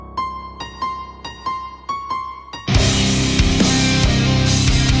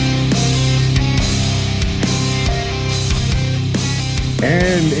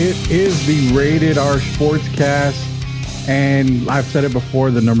It is the Rated R Sportscast, and I've said it before,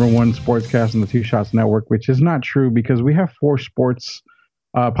 the number one sportscast on the Two Shots Network, which is not true because we have four sports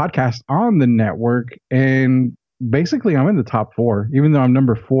podcasts on the network, and basically I'm in the top four. Even though I'm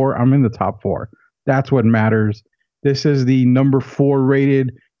number four, I'm in the top four. That's what matters. This is the number four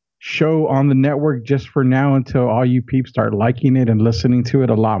rated show on the network just for now until all you peeps start liking it and listening to it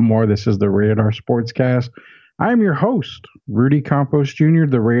a lot more. This is the Rated R Sportscast. I am your host, Rudy Campos Jr.,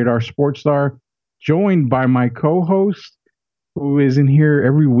 the Rated R Sports Star, joined by my co-host, who is in here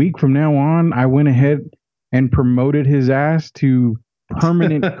every week from now on. I went ahead and promoted his ass to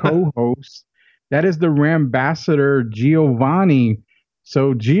permanent co-host. That is the Rambassador, Giovanni.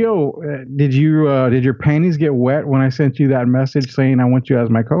 So, Gio, did your panties get wet when I sent you that message saying I want you as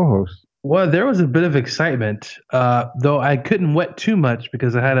my co-host? Well, there was a bit of excitement, though I couldn't wet too much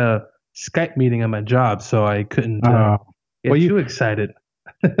because I had a Skype meeting on my job, so I couldn't get too excited.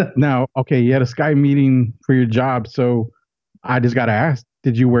 Now, okay, you had a Skype meeting for your job, so I just got to ask,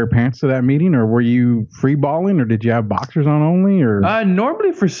 did you wear pants to that meeting, or were you free balling, or did you have boxers on only? Or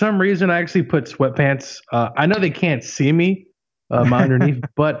normally, for some reason, I actually put sweatpants. I know they can't see me. My underneath,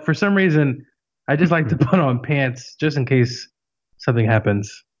 but for some reason, I just like to put on pants just in case something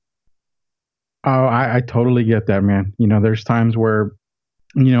happens. Oh, I totally get that, man. You know, there's times where,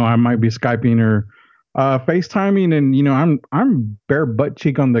 I might be Skyping or FaceTiming, and I'm bare butt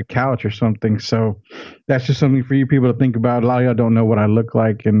cheek on the couch or something. So that's just something for you people to think about. A lot of y'all don't know what I look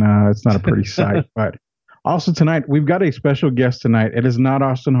like, and it's not a pretty sight. But also tonight, we've got a special guest tonight. It is not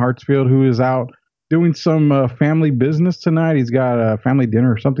Austin Hartsfield, who is out doing some family business tonight. He's got a family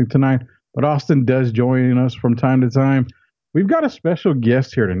dinner or something tonight, but Austin does join us from time to time. We've got a special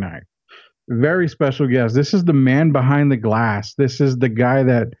guest here tonight. Very special guest. This is the man behind the glass. This is the guy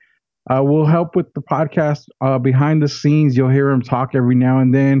that will help with the podcast behind the scenes. You'll hear him talk every now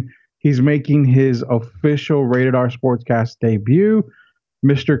and then. He's making his official Rated R Sportscast debut.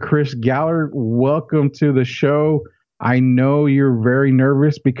 Mr. Chris Gallard, welcome to the show. I know you're very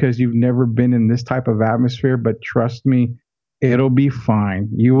nervous because you've never been in this type of atmosphere, but trust me, it'll be fine.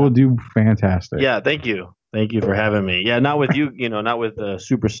 You will do fantastic. Yeah, thank you. Thank you for having me. Yeah, not with you, not with the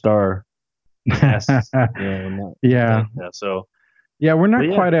superstar. Yeah. So. Yeah, we're not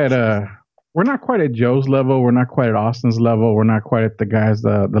quite at Joe's level. We're not quite at Austin's level. We're not quite at the guys,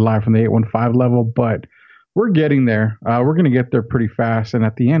 the live from the 815 level, but we're getting there. We're going to get there pretty fast. And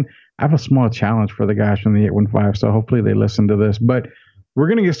at the end, I have a small challenge for the guys from the 815, so hopefully they listen to this. But we're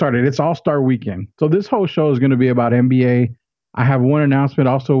going to get started. It's All-Star Weekend. So this whole show is going to be about NBA. I have one announcement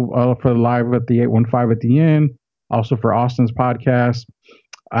also for the live at the 815 at the end, also for Austin's podcast.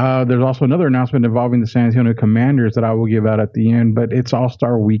 There's also another announcement involving the San Antonio Commanders that I will give out at the end, but it's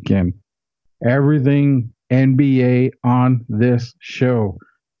All-Star Weekend. Everything NBA on this show.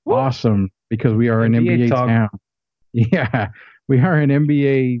 Woo! Awesome, because we are an NBA town. Yeah, we are an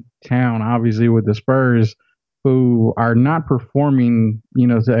NBA town, obviously, with the Spurs, who are not performing,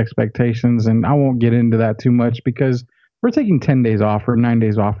 to expectations. And I won't get into that too much because we're taking 10 days off or 9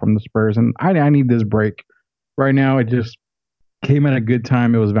 days off from the Spurs. And I need this break. Right now, it just came at a good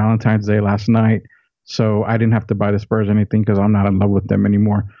time. It was Valentine's Day last night, so I didn't have to buy the Spurs anything because I'm not in love with them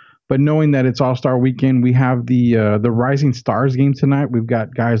anymore. But knowing that it's All-Star Weekend, we have the Rising Stars game tonight. We've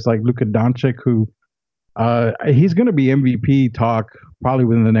got guys like Luka Doncic, who he's going to be MVP talk probably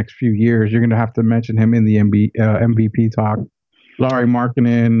within the next few years. You're going to have to mention him in the MVP talk. Lauri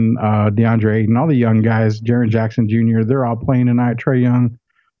Markkanen, DeAndre Ayton, all the young guys, Jaren Jackson Jr., they're all playing tonight. Trae Young.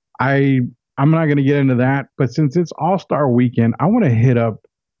 I'm not going to get into that, but since it's All-Star Weekend, I want to hit up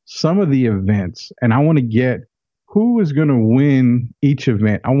some of the events, and I want to get who is going to win each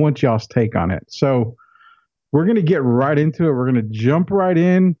event. I want y'all's take on it. So we're going to get right into it. We're going to jump right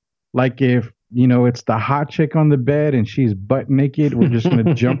in. Like if, it's the hot chick on the bed and she's butt naked, we're just going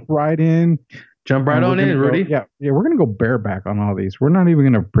to jump right in. Jump right on in, Rudy. Yeah, we're going to go bareback on all these. We're not even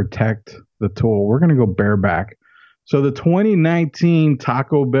going to protect the tool. We're going to go bareback. So the 2019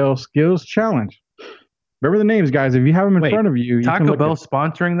 Taco Bell Skills Challenge. Remember the names, guys. If you have them in front of you, Taco Bell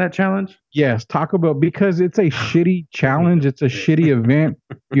sponsoring that challenge? Yes, Taco Bell, because it's a shitty challenge. It's a shitty event.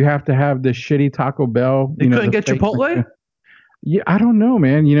 You have to have the shitty Taco Bell. You couldn't get Chipotle? Yeah, I don't know,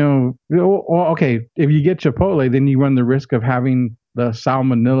 man. Well, okay, if you get Chipotle, then you run the risk of having the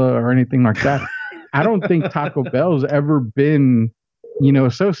salmonella or anything like that. I don't think Taco Bell's ever been,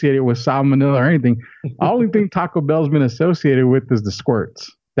 associated with salmonella or anything. The only thing Taco Bell's been associated with is the squirts.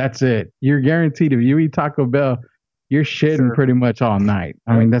 That's it. You're guaranteed if you eat Taco Bell, you're shitting pretty much all night.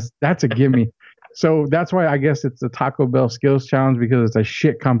 I mean, that's a gimme. So that's why I guess it's the Taco Bell Skills Challenge, because it's a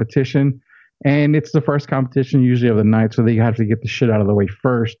shit competition. and it's the first competition usually of the night, so they have to get the shit out of the way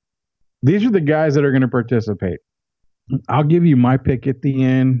first. These are the guys that are going to participate. I'll give you my pick at the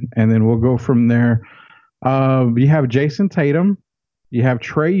end, and then we'll go from there. You have Jason Tatum, you have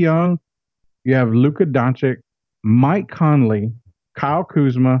Trae Young, you have Luka Doncic, Mike Conley, Kyle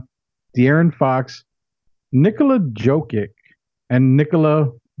Kuzma, De'Aaron Fox, Nikola Jokic, and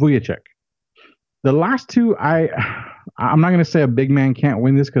Nikola Vucevic. The last two, I'm not going to say a big man can't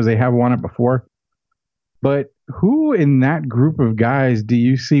win this because they have won it before. But who in that group of guys do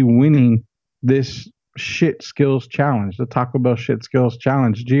you see winning this shit skills challenge, the Taco Bell shit skills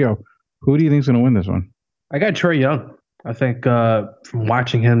challenge? Gio, who do you think's going to win this one? I got Trae Young. I think from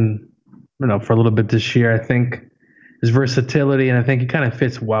watching him, for a little bit this year, I think his versatility, and I think he kind of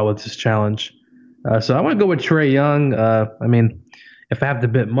fits well with this challenge. So I want to go with Trae Young. If I have to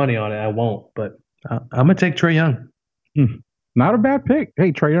bet money on it, I won't. But I'm going to take Trae Young. Not a bad pick.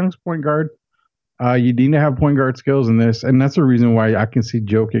 Hey, Trae Young's point guard. You need to have point guard skills in this, and that's the reason why I can see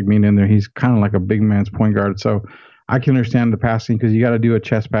Jokic being in there. He's kind of like a big man's point guard, so I can understand the passing because you got to do a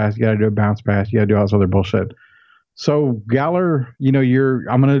chest pass, you got to do a bounce pass, you got to do all this other bullshit. So Galler, you're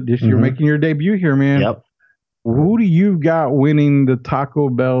making your debut here, man. Yep. Who do you got winning the Taco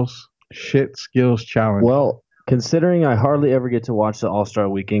Bell's shit skills challenge? Well, considering I hardly ever get to watch the All-Star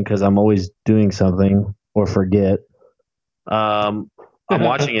Weekend because I'm always doing something or forget, I'm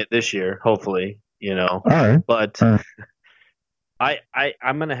watching it this year, hopefully. All right. But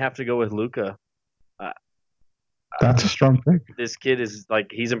I'm gonna have to go with Luka. That's a strong pick. This kid is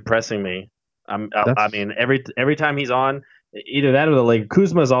he's impressing me. Every time he's on, either that or the Lakers.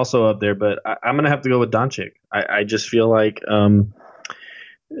 Kuzma's also up there, but I'm gonna have to go with Doncic. I just feel like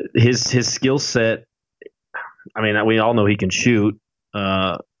his skill set. We all know he can shoot,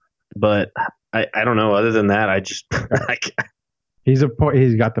 but I don't know. Other than that, I just he's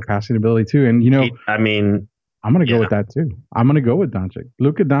got the passing ability too, and I'm going to go with that too. I'm going to go with Doncic.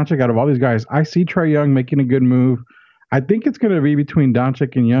 Luka Doncic, out of all these guys, I see Trae Young making a good move. I think it's going to be between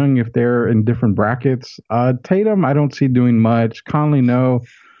Doncic and Young if they're in different brackets. Tatum, I don't see doing much. Conley, no.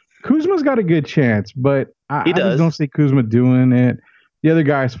 Kuzma's got a good chance, but I just don't see Kuzma doing it. The other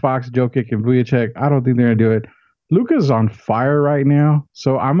guys, Fox, Jokic, and Vucevic, I don't think they're going to do it. Luka's on fire right now,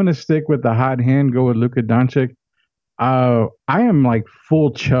 so I'm going to stick with the hot hand, go with Luka Doncic. I am like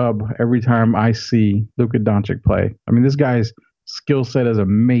full chub every time I see Luka Doncic play. This guy's skill set is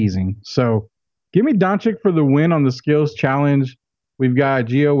amazing. So give me Doncic for the win on the skills challenge. We've got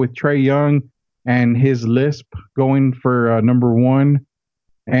Gio with Trae Young and his lisp going for number one.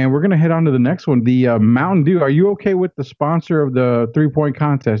 And we're going to head on to the next one. The Mountain Dew. Are you okay with the sponsor of the 3-point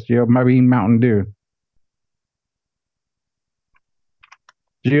contest, Gio? Might be Mountain Dew.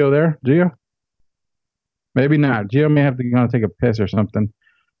 Gio there? Gio? Maybe not. Gio may have to take a piss or something.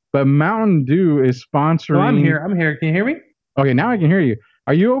 But Mountain Dew is sponsoring. Oh, I'm here. Can you hear me? Okay, now I can hear you.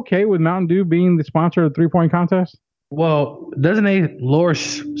 Are you okay with Mountain Dew being the sponsor of the 3-point contest? Well, doesn't a lower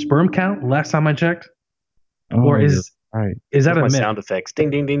sperm count last time I checked? Oh, or is that a myth? Sound effects? Ding,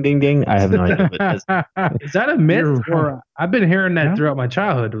 ding, ding, ding, ding. I have no idea. Is that a myth? Or I've been hearing that throughout my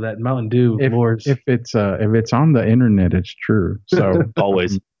childhood, that Mountain Dew lures. If it's on the internet, it's true. So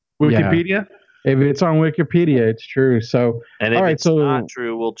always. Wikipedia? Yeah. If it's on Wikipedia, it's true. So, and if it's not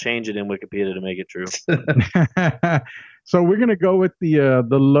true, we'll change it in Wikipedia to make it true. So we're gonna go with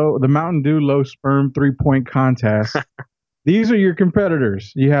the Mountain Dew low sperm 3-point contest. These are your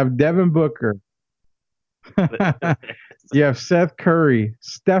competitors. You have Devin Booker. You have Seth Curry,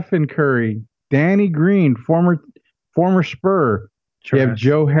 Stephen Curry, Danny Green, former Spur. Trash. You have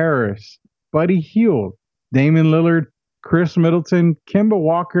Joe Harris, Buddy Hield, Damian Lillard, Chris Middleton, Kemba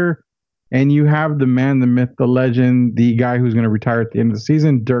Walker. And you have the man, the myth, the legend, the guy who's going to retire at the end of the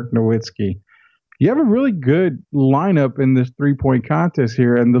season, Dirk Nowitzki. You have a really good lineup in this 3-point contest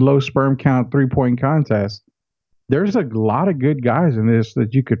here and the low sperm count 3-point contest. There's a lot of good guys in this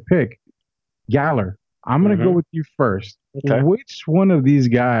that you could pick. Galler, I'm going to go with you first. Okay. Which one of these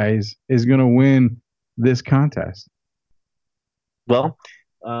guys is going to win this contest? Well,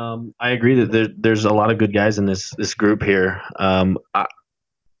 I agree that there's a lot of good guys in this group here.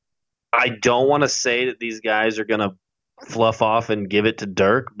 I don't want to say that these guys are going to fluff off and give it to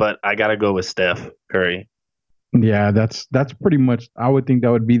Dirk, but I got to go with Steph Curry. Yeah, that's pretty much. I would think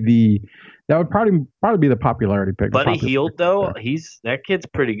that would probably be the popularity pick. Buddy Hield, though, that kid's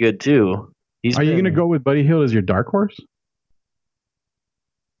pretty good too. Are you going to go with Buddy Hield as your dark horse?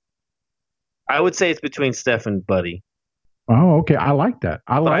 I would say it's between Steph and Buddy. Oh, okay. I like that.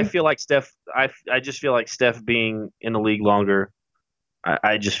 I feel like Steph. I just feel like Steph being in the league longer.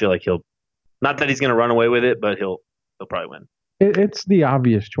 I just feel like not that he's going to run away with it, but he'll probably win. It's the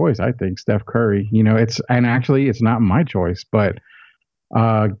obvious choice, I think, Steph Curry. It's not my choice, but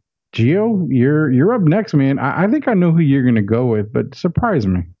Gio, you're up next, man. I think I know who you're gonna go with, but surprise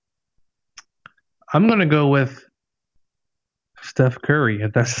me. I'm gonna go with Steph Curry,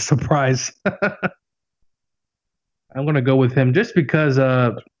 if that's a surprise. I'm gonna go with him just because.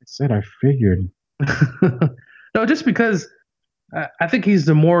 I said I figured. No, just because I think he's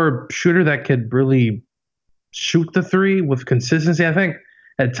the more shooter that could really shoot the three with consistency. I think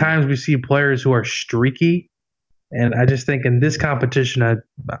at times we see players who are streaky, and I just think in this competition, I'm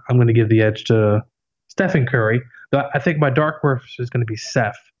going to give the edge to Stephen Curry. But I think my dark horse is going to be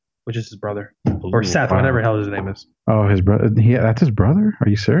Seth, which is his brother, or Seth, whatever the hell his name is. Oh, his brother. That's his brother. Are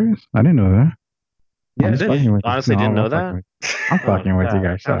you serious? I didn't know that. Yeah, honestly didn't know that. I'm fucking with you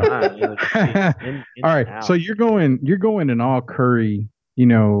guys. All right, so you're going an all Curry,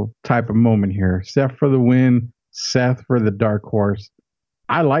 type of moment here. Steph for the win, Seth for the dark horse.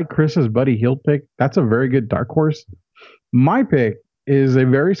 I like Chris's Buddy Hield pick. That's a very good dark horse. My pick is a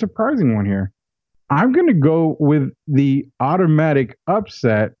very surprising one here. I'm going to go with the automatic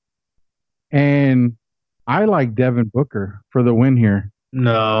upset, and I like Devin Booker for the win here.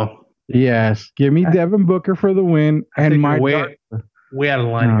 No. Yes, give me Devin Booker for the win. And my way out of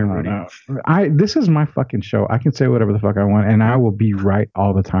line here, Rudy. No. This is my fucking show. I can say whatever the fuck I want, and I will be right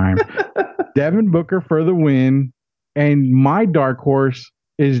all the time. Devin Booker for the win, and my dark horse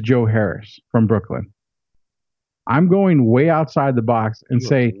is Joe Harris from Brooklyn. I'm going way outside the box and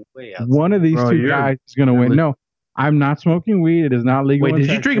say one of these two guys is going to win. No, I'm not smoking weed. It is not legal. Wait, did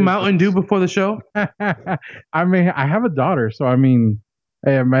you drink Mountain Dew before the show? I have a daughter, so I mean.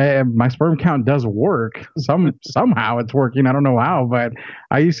 My sperm count does work. Somehow it's working. I don't know how, but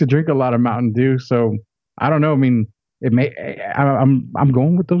I used to drink a lot of Mountain Dew, so I don't know. I mean, I'm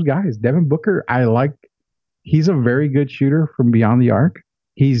going with those guys. Devin Booker, he's a very good shooter from beyond the arc.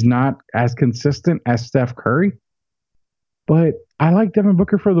 He's not as consistent as Steph Curry, but I like Devin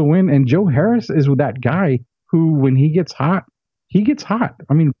Booker for the win. And Joe Harris is that guy who, when he gets hot, he gets hot.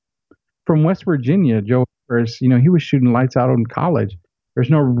 I mean, from West Virginia, Joe Harris, he was shooting lights out in college. There's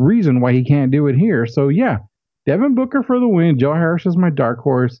no reason why he can't do it here. So, yeah, Devin Booker for the win. Joe Harris is my dark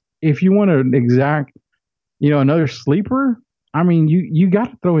horse. If you want to exact, another sleeper, I mean, you got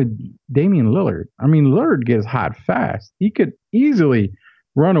to throw in Damian Lillard. I mean, Lillard gets hot fast. He could easily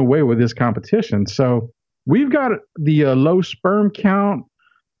run away with this competition. So we've got the low sperm count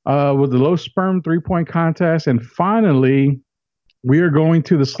with the low sperm 3-point contest. And finally, we are going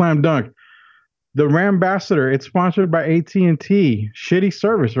to the slam dunk. The Rambassador, it's sponsored by AT&T. Shitty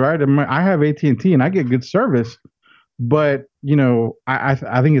service, right? I have AT&T and I get good service, but I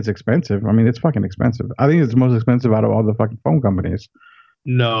think it's expensive. I mean, it's fucking expensive. I think it's the most expensive out of all the fucking phone companies.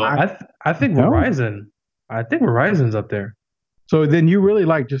 No, I think Verizon. I think Verizon's up there. So then you really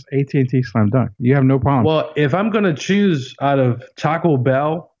like just AT&T Slam Dunk. You have no problem. Well, if I'm gonna choose out of Taco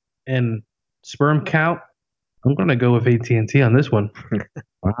Bell and sperm count, I'm gonna go with AT&T on this one.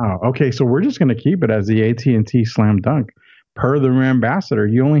 Wow. Okay, so we're just going to keep it as the AT&T Slam Dunk. Per the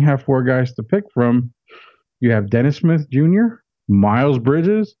Rambassador, you only have 4 guys to pick from. You have Dennis Smith Jr., Miles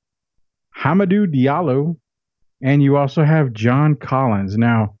Bridges, Hamidou Diallo, and you also have John Collins.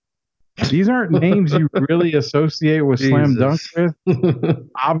 Now, these aren't names you really associate with Slam Dunk with.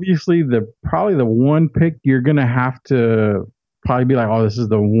 Obviously, probably the one pick you're going to have to probably be like, oh, this is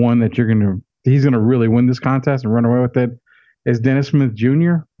the one that he's going to really win this contest and run away with it. Is Dennis Smith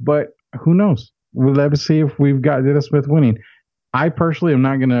Jr., but who knows? We'll have to see if we've got Dennis Smith winning. I personally am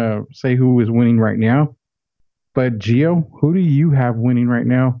not going to say who is winning right now, but Gio, who do you have winning right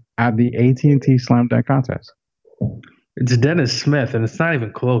now at the AT&T Slam Dunk contest? It's Dennis Smith, and it's not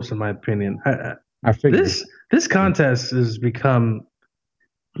even close in my opinion. I figured this contest has become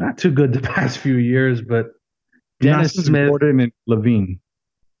not too good the past few years, but Dennis Smith, Gordon, and Levine.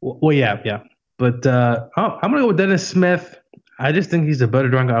 Well, yeah. But I'm going to go with Dennis Smith. I just think he's a better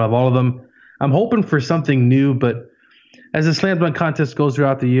dunk out of all of them. I'm hoping for something new, but as the slam dunk contest goes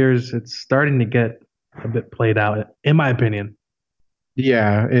throughout the years, it's starting to get a bit played out, in my opinion.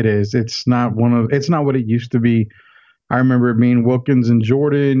 Yeah, it is. It's not what it used to be. I remember it being Wilkins and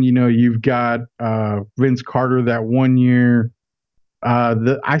Jordan. You've got Vince Carter that one year.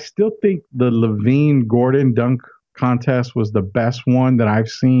 I still think the Levine Gordon dunk contest was the best one that I've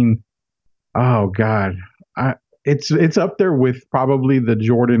seen. Oh God. It's up there with probably the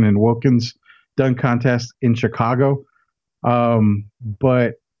Jordan and Wilkins dunk contest in Chicago.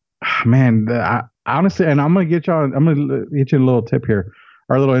 But man, honestly, and I'm gonna get you a little tip here,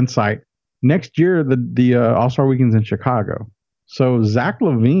 or a little insight. Next year, the All-Star Weekend's in Chicago. So Zach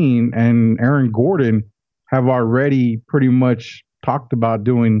LaVine and Aaron Gordon have already pretty much talked about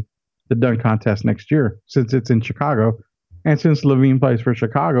doing the dunk contest next year since it's in Chicago. And since Levine plays for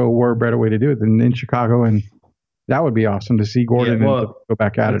Chicago, we're a better way to do it than in Chicago. And that would be awesome to see Gordon and go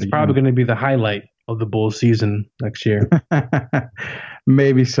back at it. It's probably going to be the highlight of the Bulls season next year.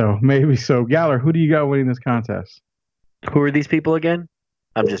 Maybe so. Galler, who do you got winning this contest? Who are these people again?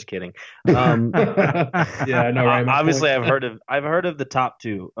 I'm just kidding. Yeah, I know, right? Obviously, I've heard of the top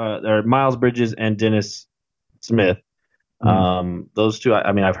two. They're Miles Bridges and Dennis Smith. Those two,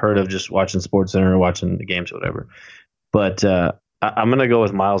 I mean, I've heard of just watching SportsCenter or watching the games or whatever. But I'm gonna go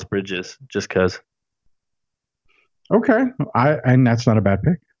with Miles Bridges just because. Okay, and that's not a bad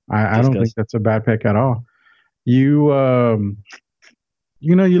pick. I don't think that's a bad pick at all. You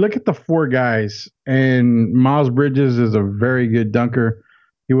look at the four guys, and Miles Bridges is a very good dunker.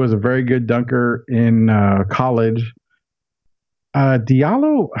 He was a very good dunker in college.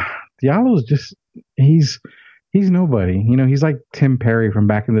 Diallo's just he's nobody. He's like Tim Perry from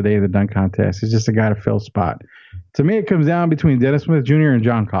back in the day of the dunk contest. He's just a guy to fill spot. To me, it comes down between Dennis Smith Jr. and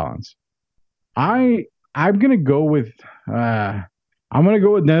John Collins. I'm gonna go with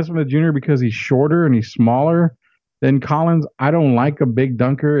Dennis Smith Jr. because he's shorter and he's smaller than Collins. I don't like a big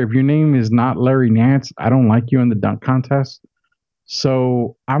dunker. If your name is not Larry Nance, I don't like you in the dunk contest.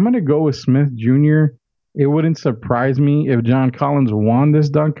 So I'm gonna go with Smith Jr. It wouldn't surprise me if John Collins won this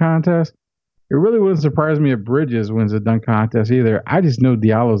dunk contest. It really wouldn't surprise me if Bridges wins the dunk contest either. I just know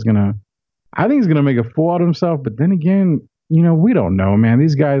Diallo's I think he's going to make a fool out of himself. But then again, we don't know, man.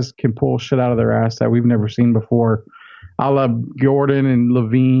 These guys can pull shit out of their ass that we've never seen before. I love Gordon and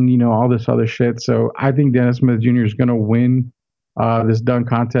Levine, all this other shit. So I think Dennis Smith Jr. is going to win this dunk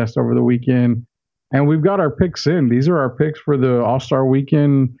contest over the weekend. And we've got our picks in. These are our picks for the All-Star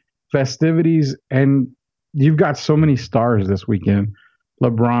Weekend festivities. And you've got so many stars this weekend.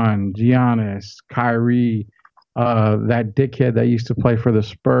 LeBron, Giannis, Kyrie, that dickhead that used to play for the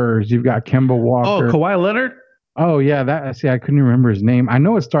Spurs. You've got Kemba Walker. Oh, Kawhi Leonard? Oh, yeah. I couldn't remember his name. I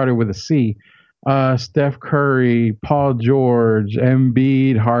know it started with a C. Steph Curry, Paul George,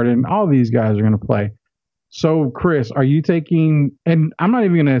 Embiid, Harden. All these guys are going to play. So, Chris, are you taking – and I'm not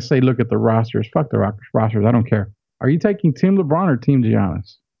even going to say look at the rosters. Fuck the rosters. I don't care. Are you taking Team LeBron or Team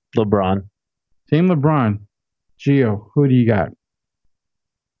Giannis? LeBron. Team LeBron. Gio, who do you got?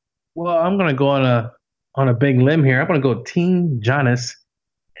 Well, I'm going to go on a big limb here. I'm going to go Team Giannis,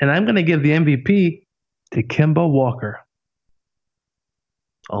 and I'm going to give the MVP to Kemba Walker.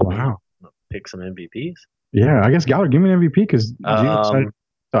 Oh, wow. Pick some MVPs? Yeah, I guess Galler, give me an MVP because you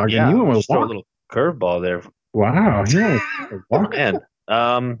went with a little curveball there. Wow. Yeah. Man.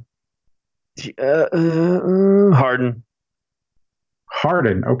 Harden.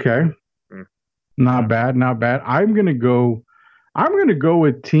 Harden, okay. Not bad. I'm gonna go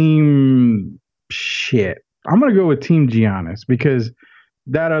with Team I'm gonna go with Team Giannis because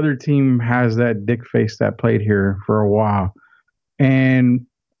that other team has that dick face that played here for a while. And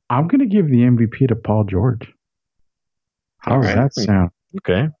I'm gonna give the MVP to Paul George. How does that sound?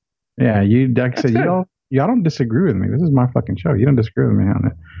 Okay. Yeah, Dex said y'all don't disagree with me. This is my fucking show. You don't disagree with me on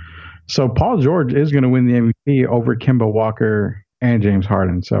it. So Paul George is gonna win the MVP over Kemba Walker and James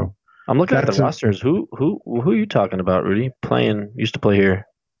Harden. So I'm looking at the rosters. Who are you talking about, Rudy? Used to play here.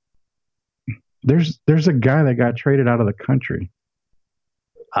 There's a guy that got traded out of the country.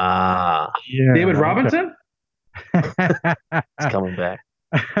 Yeah. David Robinson? He's coming back.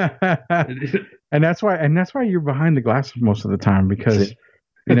 and that's why you're behind the glass most of the time because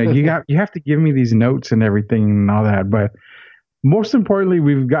you have to give me these notes and everything and all that. But most importantly,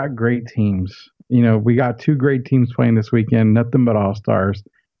 we've got great teams. We got two great teams playing this weekend, nothing but all-stars.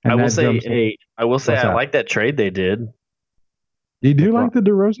 I will say I like that trade they did. You do like the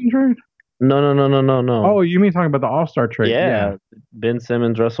DeRozan trade? No. Oh, you mean talking about the All-Star trade? Yeah. Ben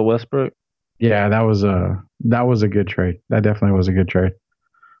Simmons, Russell Westbrook. Yeah, that was a good trade. That definitely was a good trade.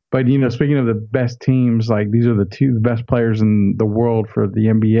 But speaking of the best teams, like these are the two best players in the world for the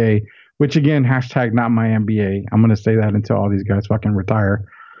NBA. Which again, hashtag not my NBA. I'm gonna say that until all these guys fucking retire.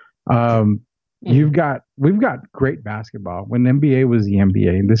 We've got great basketball. When NBA was the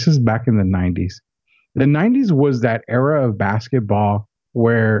NBA, this is back in the 90s. The 90s was that era of basketball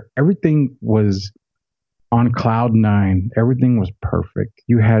where everything was on cloud nine. Everything was perfect.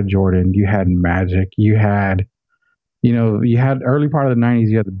 You had Jordan, you had Magic, you had early part of the 90s,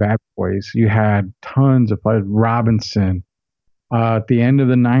 you had the Bad Boys, you had tons of players, Robinson. At the end of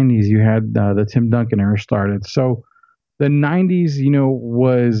the 90s, you had the Tim Duncan era started. So the 90s,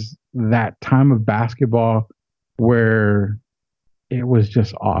 was that time of basketball where it was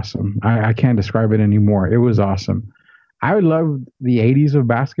just awesome. I can't describe it anymore. It was awesome. I loved the 80s of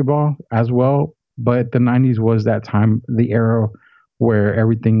basketball as well, but the 90s was that time, the era where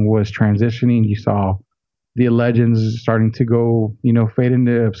everything was transitioning. You saw the legends starting to go, fade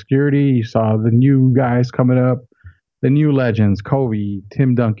into obscurity. You saw the new guys coming up, the new legends, Kobe,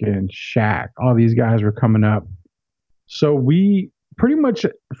 Tim Duncan, Shaq, all these guys were coming up. So we pretty much,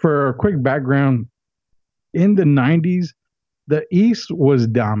 for a quick background, in the 90s, the East was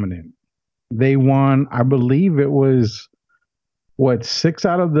dominant. They won, I believe it was, 6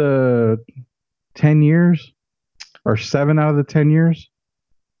 out of the 10 years or 7 out of the 10 years,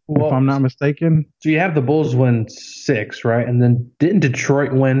 if I'm not mistaken. So you have the Bulls win 6, right? And then didn't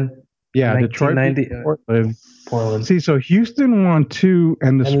Detroit win? Yeah, Detroit beat Portland. See, so Houston won 2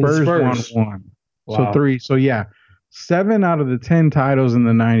 and the Spurs won 1. Wow. So 3. So yeah, 7 out of the 10 titles in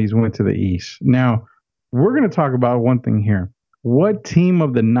the 90s went to the East. Now, we're going to talk about one thing here. What team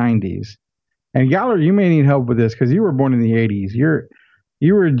of the 90s, and Galler, you may need help with this because you were born in the 80s.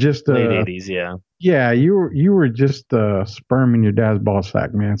 You were just late 80s, yeah. Yeah, you were just a sperm in your dad's ball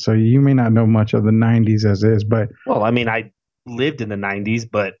sack, man. So you may not know much of the 90s as is, but well, I mean, I lived in the 90s,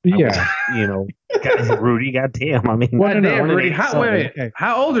 but yeah, Rudy, goddamn. I mean, Rudy, how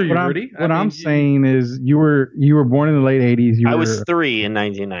old are you, Rudy? What I'm saying is you were born in the late 80s. I was 3 in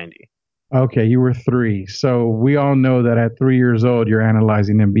 1990. Okay, you were 3. So we all know that at 3 years old, you're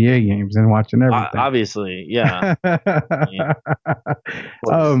analyzing NBA games and watching everything. Obviously, yeah.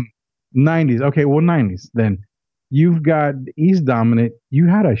 90s. Okay, well, 90s then. You've got East dominant. You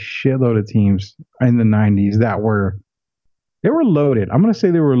had a shitload of teams in the 90s that were loaded. I'm going to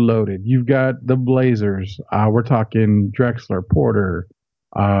say they were loaded. You've got the Blazers. We're talking Drexler, Porter.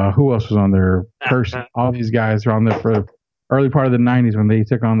 Who else was on there? Percy. All these guys are on there for early part of the 90s when they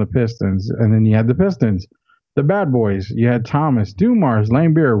took on the Pistons. And then you had the Pistons, the Bad Boys. You had Thomas, Dumars,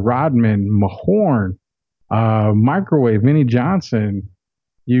 Laimbeer, Rodman, Mahorn, Microwave, Vinnie Johnson.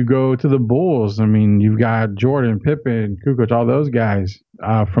 You go to the Bulls. I mean, you've got Jordan, Pippen, Kukoc, all those guys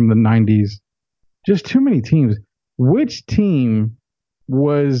from the 90s. Just too many teams. Which team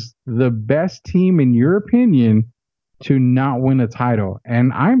was the best team, in your opinion, to not win a title?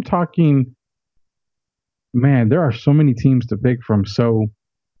 And I'm talking, man, there are so many teams to pick from. So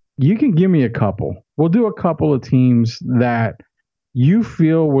you can give me a couple. We'll do a couple of teams that you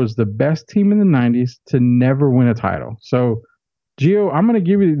feel was the best team in the 90s to never win a title. So, Gio, I'm going to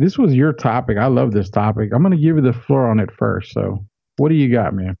give you, this was your topic. I love this topic. I'm going to give you the floor on it first. So what do you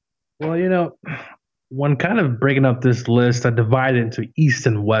got, man? Well, when kind of breaking up this list, I divide it into East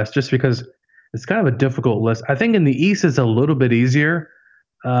and West just because it's kind of a difficult list. I think in the East it's a little bit easier.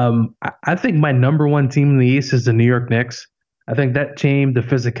 I think my number one team in the East is the New York Knicks. I think that team, the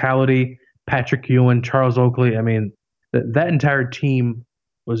physicality, Patrick Ewing, Charles Oakley, I mean, that entire team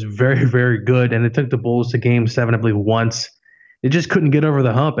was very, very good. And it took the Bulls to Game 7, I believe, once. They just couldn't get over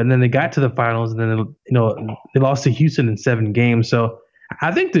the hump. And then they got to the finals, and then, they lost to Houston in 7 games. So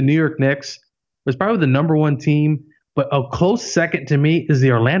I think the New York Knicks was probably the number one team. But a close second to me is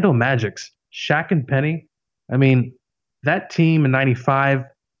the Orlando Magics. Shaq and Penny. I mean, that team in 95,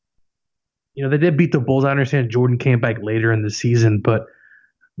 they did beat the Bulls. I understand Jordan came back later in the season, but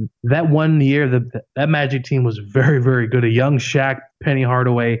that one year, that Magic team was very, very good. A young Shaq, Penny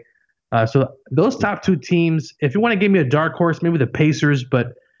Hardaway. So those top 2 teams, if you want to give me a dark horse, maybe the Pacers,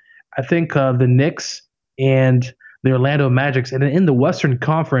 but I think the Knicks and the Orlando Magics. And then in the Western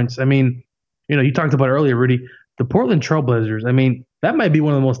Conference, I mean, you talked about earlier, Rudy, the Portland Trailblazers. I mean, that might be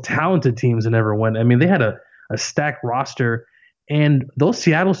one of the most talented teams that ever won. I mean, they had a stacked roster. And those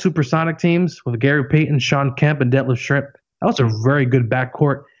Seattle Supersonic teams with Gary Payton, Sean Kemp, and Detlef Schrempf, that was a very good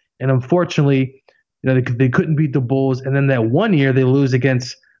backcourt. And unfortunately, they couldn't beat the Bulls. And then that one year they lose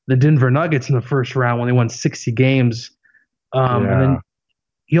against the Denver Nuggets in the first round when they won 60 games. And then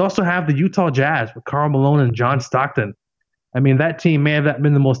you also have the Utah Jazz with Karl Malone and John Stockton. I mean, that team may have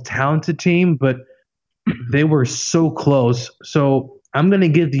been the most talented team, but they were so close. So I'm going to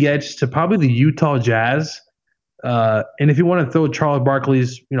give the edge to probably the Utah Jazz. And if you want to throw Charles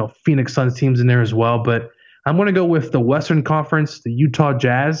Barkley's, Phoenix Suns teams in there as well, but I'm going to go with the Western Conference, the Utah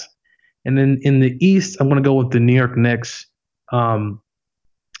Jazz. And then in the East, I'm going to go with the New York Knicks.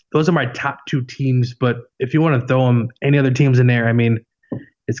 Those are my top 2 teams, but if you want to throw any other teams in there, I mean,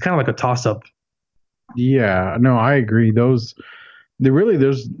 it's kind of like a toss-up. Yeah, no, I agree. There's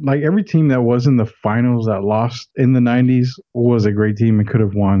like every team that was in the finals that lost in the 90s was a great team and could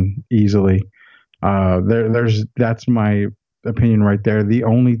have won easily. That's my opinion right there. The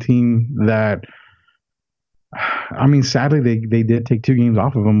only team that, I mean, sadly they did take 2 games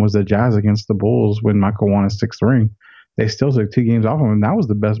off of them was the Jazz against the Bulls when Michael won his 6th ring. They still took 2 games off of them. And that was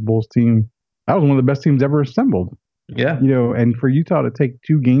the best Bulls team. That was one of the best teams ever assembled. Yeah. And for Utah to take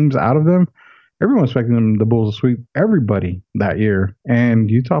 2 games out of them, everyone was expecting the Bulls to sweep everybody that year, and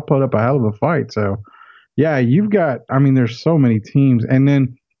Utah put up a hell of a fight. So, yeah, you've got. I mean, there's so many teams, and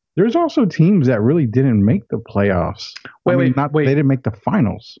then there's also teams that really didn't make the playoffs. Wait. They didn't make the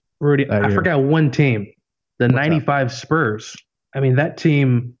finals. Rudy, I forgot one team, the '95 Spurs. I mean, that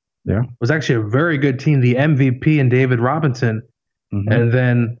team was actually a very good team. The MVP and David Robinson, and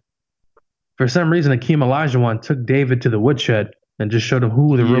then for some reason, Akeem Olajuwon took David to the woodshed and just showed him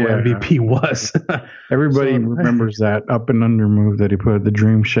who the real MVP was. Everybody remembers that up and under move that he put the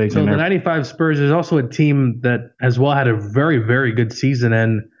dream shake. So the '95 Spurs is also a team that as well had a very, very good season.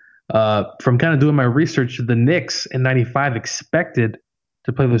 And from kind of doing my research, the Knicks in '95 expected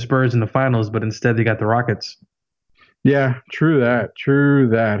to play the Spurs in the finals, but instead they got the Rockets. Yeah, true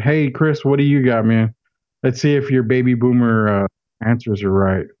that. Hey, Chris, what do you got, man? Let's see if your baby boomer answers are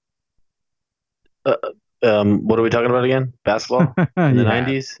right. What are we talking about again? Basketball in the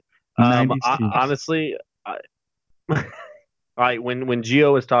 90s? Honestly, when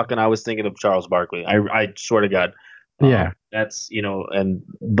Gio was talking, I was thinking of Charles Barkley. I swear to God. That's,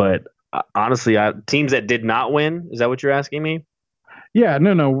 but honestly, teams that did not win, is that what you're asking me? Yeah,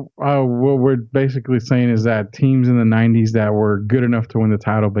 no. What we're basically saying is that teams in the 90s that were good enough to win the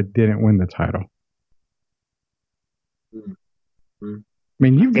title but didn't win the title. Mm-hmm. I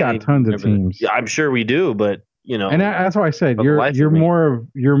mean, you've got tons of teams. Yeah, I'm sure we do, but and that's why I said you weren't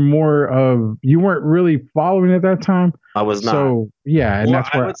really following at that time. I was not. So yeah, and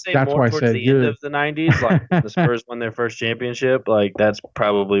I would say more towards the end of the 90s, like the Spurs won their first championship. Like that's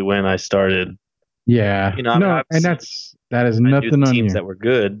probably when I started. Yeah, that is nothing on you. Teams that were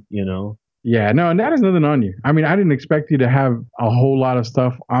good, Yeah, no, and that is nothing on you. I mean, I didn't expect you to have a whole lot of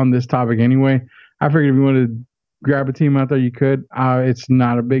stuff on this topic anyway. I figured if you wanted to grab a team out there, you could. It's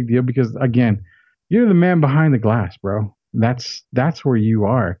not a big deal because, again, you're the man behind the glass, bro. That's where you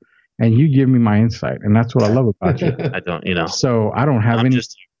are, and you give me my insight, and that's what I love about you. I don't, So I don't have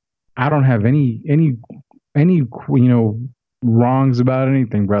any wrongs about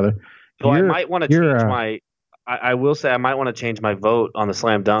anything, brother. So I might want to change my. I will say I might want to change my vote on the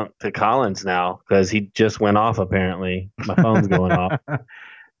slam dunk to Collins now because he just went off. Apparently, my phone's going off.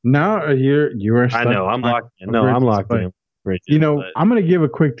 No, you are. I know. I'm locked in. No, I'm locked in. Bridges, I'm going to give a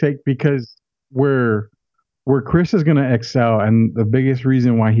quick take because where Chris is going to excel, and the biggest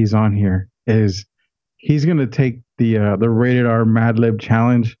reason why he's on here is he's going to take the Rated R Mad Lib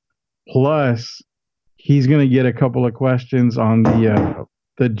challenge. Plus, he's going to get a couple of questions on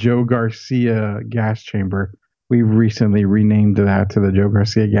the Joe Garcia gas chamber. We've recently renamed that to the Joe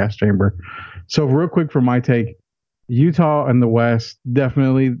Garcia gas chamber. So real quick for my take, Utah and the West,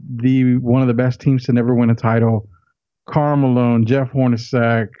 definitely one of the best teams to never win a title. Karl Malone, Jeff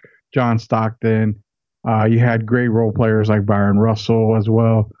Hornacek, John Stockton. You had great role players like Byron Russell as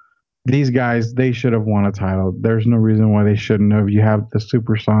well. These guys, they should have won a title. There's no reason why they shouldn't have. You have the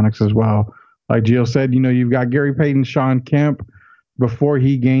Supersonics as well. Like Gio said, you've got Gary Payton, Sean Kemp, before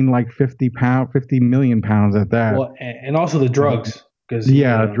he gained like 50 million pounds at that. Well, and also the drugs.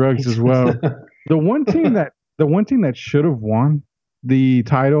 Drugs as well. The one team that should have won the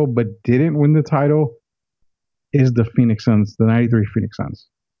title but didn't win the title is the Phoenix Suns, the 93 Phoenix Suns.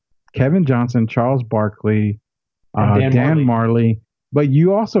 Kevin Johnson, Charles Barkley, Dan Marley. But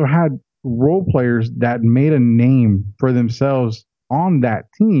you also had role players that made a name for themselves on that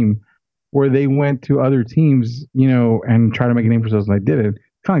team where they went to other teams, and tried to make a name for themselves, and they did it.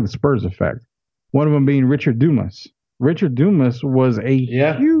 Kind of like the Spurs effect. One of them being Richard Dumas. Richard Dumas was a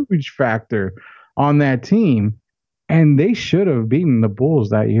huge factor on that team, and they should have beaten the Bulls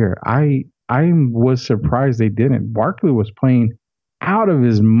that year. I was surprised they didn't. Barkley was playing out of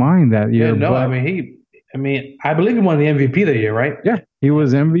his mind that year. Yeah, no, I believe he won the MVP that year, right? Yeah, he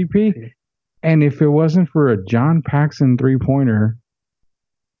was MVP. And if it wasn't for a John Paxson three-pointer,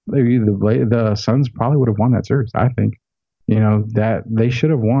 the Suns probably would have won that series, I think. That they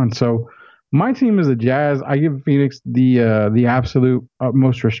should have won. So my team is the Jazz. I give Phoenix the absolute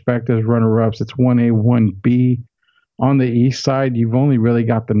utmost respect as runner-ups. It's 1A, 1B. On the East side, you've only really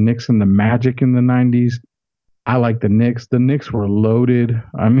got the Knicks and the Magic in the 90s. I like the Knicks. The Knicks were loaded.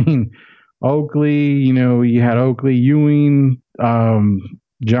 I mean, Oakley, you had Oakley, Ewing,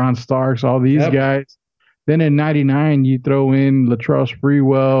 John Starks, all these guys. Then in 99, you throw in Latrell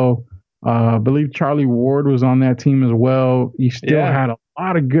Sprewell. I believe Charlie Ward was on that team as well. You still had a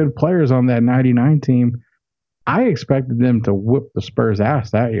lot of good players on that 99 team. I expected them to whip the Spurs'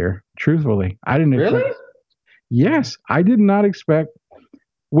 ass that year, truthfully. I didn't expect. Really? Yes, I did not expect.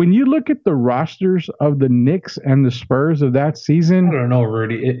 When you look at the rosters of the Knicks and the Spurs of that season. I don't know,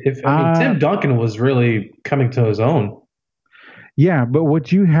 Rudy. Tim Duncan was really coming to his own. Yeah, but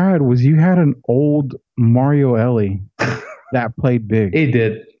what you had was an old Mario Ellie that played big. He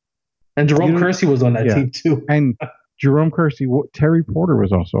did. And Jerome Kersey was on that team too. And Jerome Kersey, Terry Porter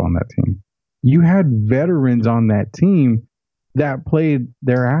was also on that team. You had veterans on that team that played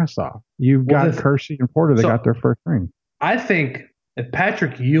their ass off. You've got Kersey and Porter that got their first ring. I think if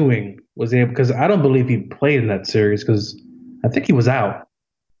Patrick Ewing was able, because I don't believe he played in that series, because I think he was out.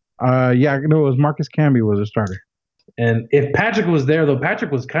 It was Marcus Camby was a starter. And if Patrick was there, though,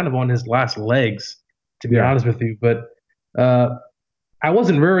 Patrick was kind of on his last legs, to be honest with you. But I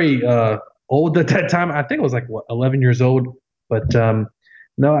wasn't very old at that time. I think I was 11 years old. But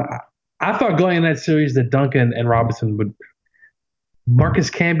no, I thought going in that series that Duncan and Robinson would. Marcus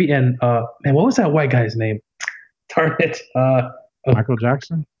Camby and what was that white guy's name? Darn it. Michael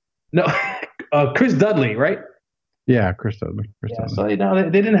Jackson? No, Chris Dudley, right? Yeah, Chris Dudley. So they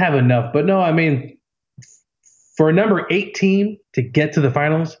didn't have enough. But no, I mean, for a number 8 team to get to the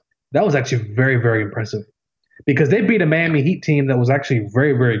finals, that was actually very, very impressive. Because they beat a Miami Heat team that was actually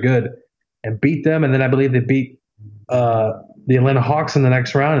very, very good and beat them. And then I believe they beat the Atlanta Hawks in the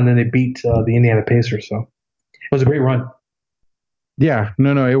next round, and then they beat the Indiana Pacers. So it was a great run. Yeah,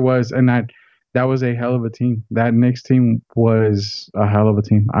 no, it was. And that was a hell of a team. That Knicks team was a hell of a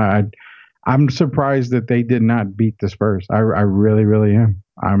team. I'm surprised that they did not beat the Spurs. I really, really am.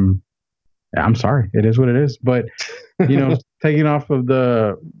 I'm sorry. It is what it is. But jumping off of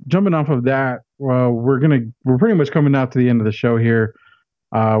that, we're pretty much coming out to the end of the show here.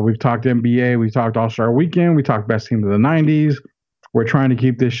 We've talked NBA, we've talked All-Star Weekend, we talked best team of the 90s. We're trying to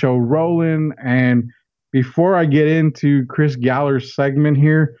keep this show rolling. And before I get into Chris Galler's segment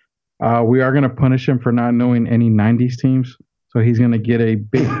here, we are going to punish him for not knowing any 90s teams. So he's going to get a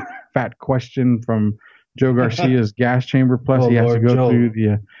big fat question from Joe Garcia's gas chamber. Plus, he has to go through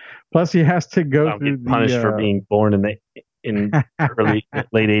the. Plus, he has to go through the. Punished for being born in early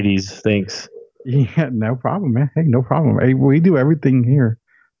late 80s. Thanks. Yeah, no problem, man. Hey, no problem. Hey, we do everything here.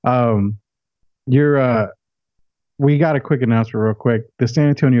 We got a quick announcement real quick. The San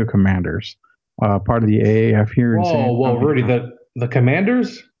Antonio Commanders, part of the AAF here in San Antonio. Whoa, Rudy, the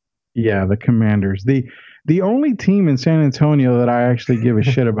Commanders? Yeah, the Commanders. The only team in San Antonio that I actually give a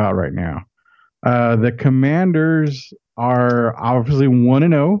shit about right now. The Commanders are obviously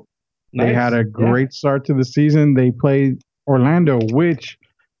 1-0. Nice. They had a great start to the season. They played Orlando, which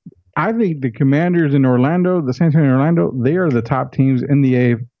I think the Commanders in Orlando, the San Antonio Orlando, they are the top teams in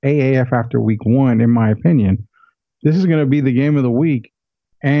the AAF after week 1, in my opinion. This is going to be the game of the week.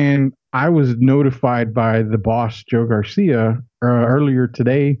 And I was notified by the boss, Joe Garcia, earlier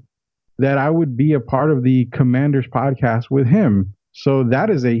today that I would be a part of the Commanders podcast with him. So that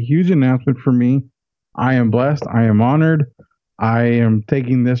is a huge announcement for me. I am blessed. I am honored. I am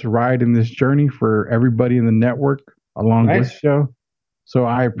taking this ride in this journey for everybody in the network along with Joe. So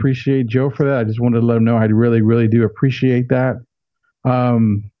I appreciate Joe for that. I just wanted to let him know I really, really do appreciate that.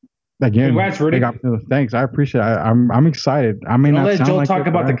 Again, congrats, Rudy. Thanks. I appreciate it. I'm excited. I mean, don't let Joe talk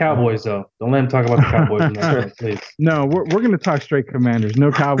about the Cowboys, though. Don't let him talk about the Cowboys in that, please. No, we're going to talk straight Commanders.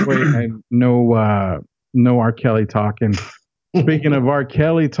 No Cowboy and no R. Kelly talk. And speaking of R.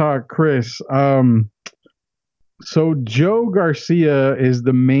 Kelly talk, Chris, so Joe Garcia is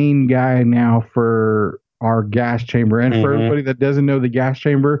the main guy now for our gas chamber. And for everybody that doesn't know the gas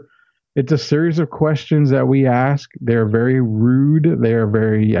chamber, it's a series of questions that we ask. They're very rude. They are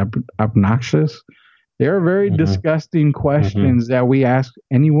very obnoxious. They are very disgusting questions that we ask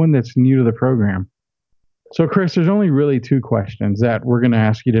anyone that's new to the program. So, Chris, there's only really 2 questions that we're going to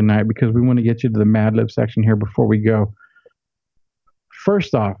ask you tonight because we want to get you to the Mad Lib section here before we go.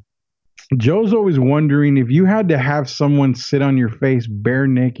 First off, Joe's always wondering if you had to have someone sit on your face bare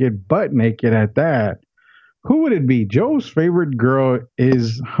naked, butt naked at that, who would it be? Joe's favorite girl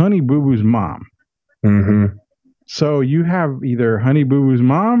is Honey Boo Boo's mom. So you have either Honey Boo Boo's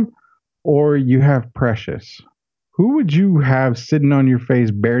mom or you have Precious. Who would you have sitting on your face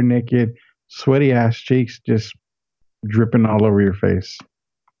bare naked, sweaty ass cheeks just dripping all over your face?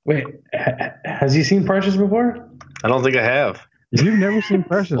 Wait, has he seen Precious before? I don't think I have. You've never seen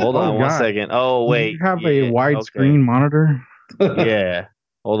Precious? Hold on 1 second. Oh, wait. You have a widescreen monitor? Yeah.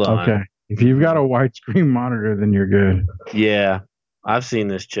 Hold on. Okay. If you've got a widescreen monitor, then you're good. Yeah. I've seen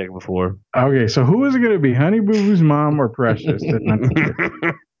this chick before. Okay, so who is it going to be? Honey Boo Boo's mom or Precious?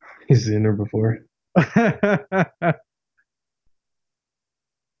 He's seen her before. I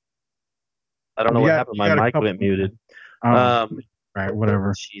don't know what happened. My mic went muted. Right,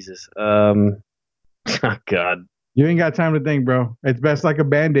 whatever. Jesus. Oh, God. You ain't got time to think, bro. It's best like a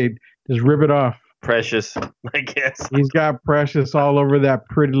Band-Aid. Just rip it off. Precious, I guess. He's got Precious all over that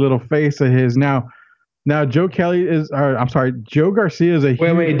pretty little face of his. Now, Now, Joe Kelly is, I'm sorry, Joe Garcia is a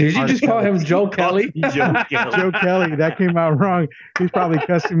Wait, did you just call him Joe Kelly? Joe Kelly. Joe Kelly, that came out wrong. He's probably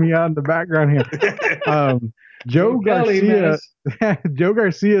cussing me out in the background here. Joe Garcia, Joe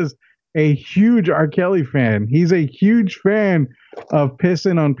Garcia's a huge R. Kelly fan. He's a huge fan of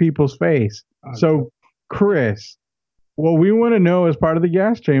pissing on people's face. So, Chris, what we want to know as part of the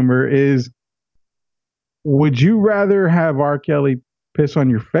gas chamber is, would you rather have R. Kelly piss on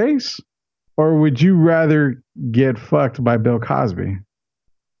your face, or would you rather get fucked by Bill Cosby?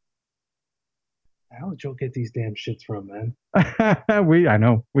 How did Joe get these damn shits from, man? I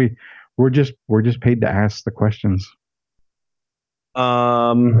know. We're just paid to ask the questions.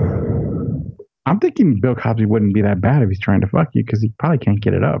 I'm thinking Bill Cosby wouldn't be that bad if he's trying to fuck you, because he probably can't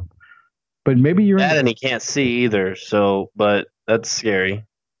get it up. But maybe you're that, and he can't see either. So, but that's scary.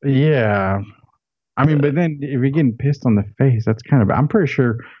 Yeah. I mean, but then if you're getting pissed on the face, that's kind of. I'm pretty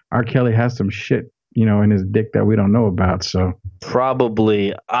sure R. Kelly has some shit, in his dick that we don't know about. So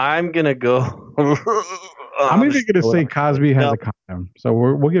probably, I'm gonna go. I'm even gonna say Cosby has a condom. So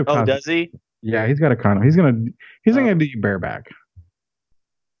we'll give. Cosby. Oh, does he? Yeah, he's got a condom. He's not gonna do you bareback.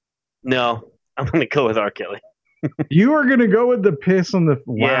 No, I'm gonna go with R. Kelly. You are gonna go with the piss on the.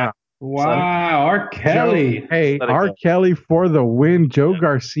 Yeah. Wow, R. Kelly. R. Kelly for the win. Joe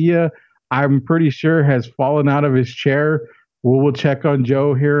Garcia, I'm pretty sure, has fallen out of his chair. We'll check on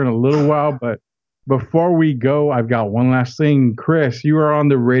Joe here in a little while. But before we go, I've got one last thing. Chris, you are on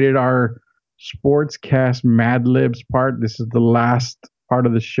the Rated R Sportscast Mad Libs part. This is the last part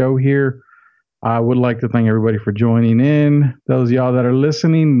of the show here. I would like to thank everybody for joining in. Those of y'all that are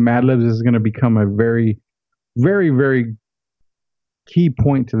listening, Mad Libs is going to become a very, very, very key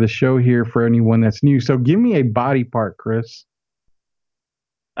point to the show here for anyone that's new. So give me a body part, Chris.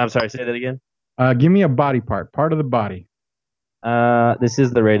 I'm sorry, say that again. Give me a body part of the body. This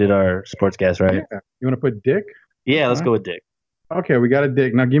is the Rated R Sportscast, right? Yeah. You want to put dick? Yeah, let's go with dick. Okay, we got a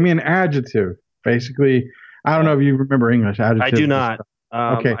dick. Now give me an adjective. Basically, I don't know if you remember English. Adjective. I do not.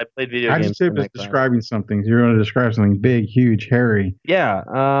 Okay. I played video games. Adjective is describing something. You're going to describe something big, huge, hairy. Yeah.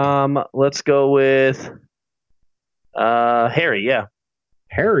 Let's go with Harry. Yeah.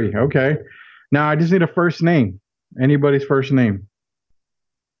 Harry. Okay. Now I just need a first name. Anybody's first name.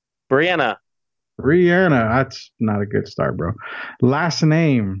 Brianna. That's not a good start, bro. Last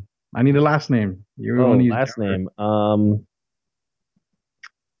name. I need a last name. Last name.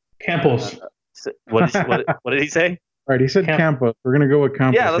 Campos. What did he say? All right, he said Campos. We're gonna go with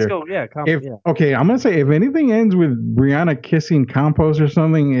Campos. Yeah, let's go. Yeah, Campos. Okay, I'm gonna say if anything ends with Brianna kissing Campos or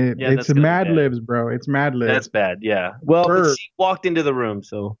something, it's Mad Libs, bro. It's Mad Libs. That's bad. Yeah. Well, but she walked into the room,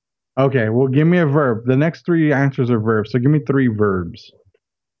 so. Okay, well, give me a verb. The next three answers are verbs, so give me 3 verbs.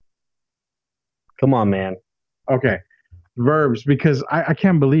 Come on, man. Okay, verbs, because I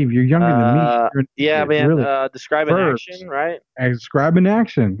can't believe you're younger than me. Yeah, man. Really. Describe an action, right? Describe an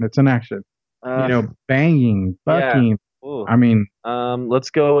action. That's an action. Banging, fucking. Yeah. I mean, let's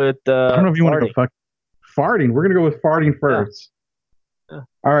go with. I don't know if you want to go farting. We're gonna go with farting first. Yeah.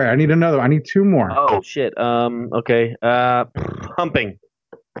 All right, I need another. I need 2 more. Oh shit. Okay. Humping.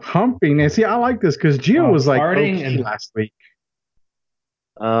 Humping. And see, I like this because Gio was like farting and last week.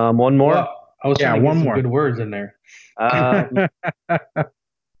 One more. Well, I was trying to get some good words in there.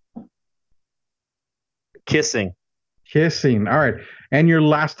 Kissing. All right. And your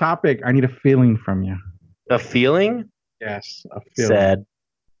last topic, I need a feeling from you. A feeling? Yes. A feeling.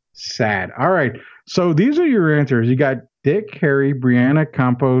 Sad. All right. So these are your answers. You got Dick, Harry, Brianna,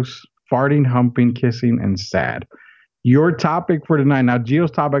 Campos, farting, humping, kissing, and sad. Your topic for tonight. Now, Gio's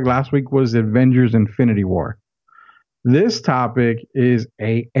topic last week was Avengers Infinity War. This topic is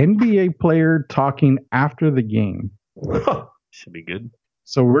a NBA player talking after the game. Should be good.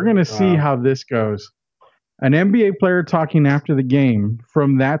 So we're going to see how this goes. An NBA player talking after the game.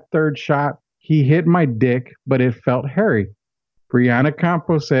 From that third shot, he hit my dick, but it felt hairy. Brianna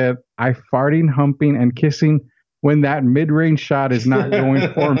Campos said, I farting, humping, and kissing when that mid-range shot is not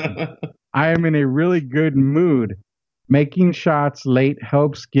going for me. I am in a really good mood. Making shots late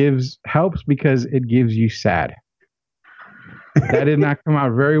helps because it gives you sad. That did not come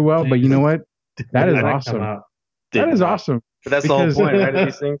out very well, but you know what? That is awesome. That is awesome. But that's the whole point, right, of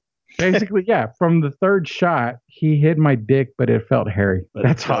these things? Basically, yeah. From the third shot, he hit my dick, but it felt hairy.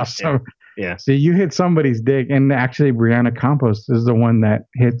 That's awesome. Yeah. So you hit somebody's dick, and actually, Brianna Campos is the one that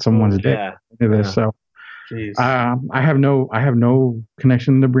hit someone's dick. Into this. So, I have no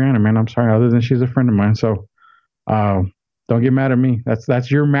connection to Brianna, man. I'm sorry, other than she's a friend of mine. So, don't get mad at me.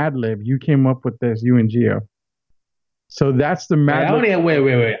 That's your Mad Lib. You came up with this, you and Gio. So that's the Mad Lib.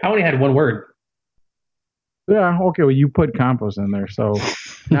 Wait. I only had one word. Yeah, okay. Well, you put Campos in there, so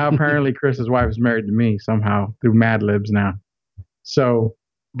Now apparently Chris's wife is married to me somehow through Mad Libs now. So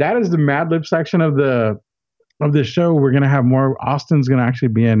that is the Mad Lib section of this show. We're gonna have more. Austin's gonna actually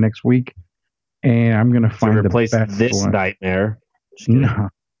be in next week, and I'm gonna find the replace best this one. nightmare. No.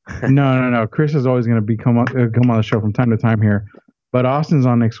 Chris is always gonna come on the show from time to time here, but Austin's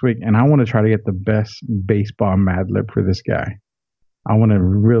on next week, and I want to try to get the best baseball Mad Lib for this guy. I want to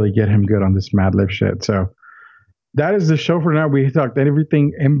really get him good on this Mad Lib shit. So that is the show for now. We talked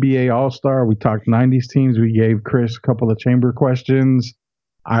everything NBA All-Star. We talked 90s teams. We gave Chris a couple of chamber questions.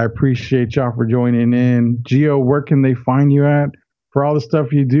 I appreciate y'all for joining in. Gio, where can they find you at for all the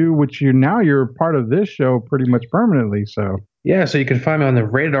stuff you do, which you're part of this show pretty much permanently. So yeah, so you can find me on the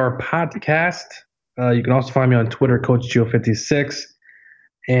Rated R podcast. You can also find me on Twitter, Coach Gio56.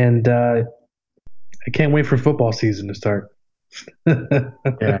 And I can't wait for football season to start.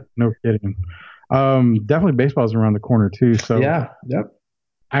 Yeah, no kidding. Definitely baseball's around the corner too. So yeah, yep.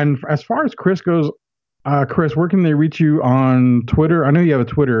 And as far as Chris goes, Chris, where can they reach you on Twitter? I know you have a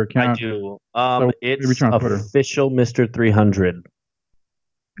Twitter account. I do. So it's official Mr. 300.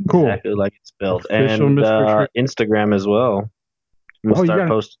 Cool. Exactly like it's spelled. Official and Instagram as well. We'll start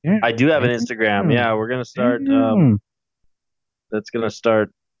posting. Yeah. I do have an Instagram. Yeah, we're gonna start. That's gonna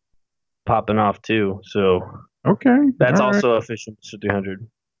start popping off too. So okay, that's also official Mr. 300.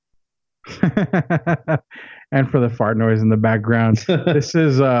 And for the fart noise in the background, this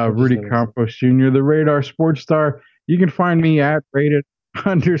is Rudy Campos Jr., the Radar Sports Star. You can find me at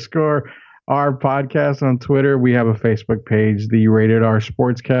rated_R podcast on Twitter. We have a Facebook page, the Rated R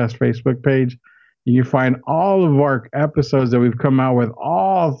Sportscast Facebook page. You can find all of our episodes that we've come out with,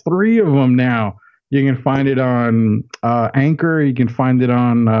 all 3 of them now. You can find it on Anchor. You can find it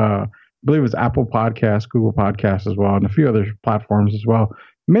on, I believe it's Apple Podcasts, Google Podcasts as well, and a few other platforms as well.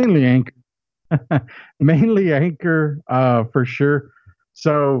 Mainly Anchor. Mainly Anchor, for sure.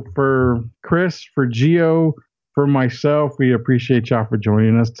 So for Chris, for Gio, for myself, we appreciate y'all for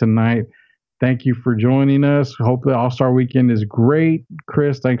joining us tonight. Thank you for joining us. Hope the All-Star Weekend is great.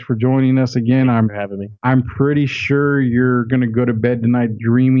 Chris, thanks for joining us again. Thanks for having me. I'm pretty sure you're going to go to bed tonight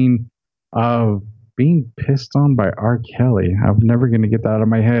dreaming of being pissed on by R. Kelly. I'm never going to get that out of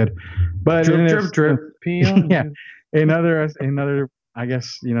my head. But drip. Yeah. Another, I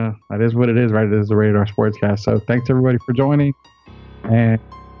guess, that is what it is, right? It is the Rated R Sportscast. So thanks everybody for joining. And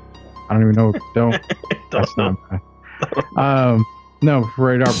I don't even know if that's not bad. No, for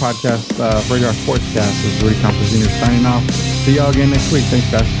Radar Podcast, Radar Sportscast is Rudy Campos Jr. signing off. See y'all again next week.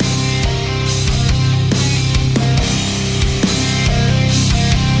 Thanks, guys.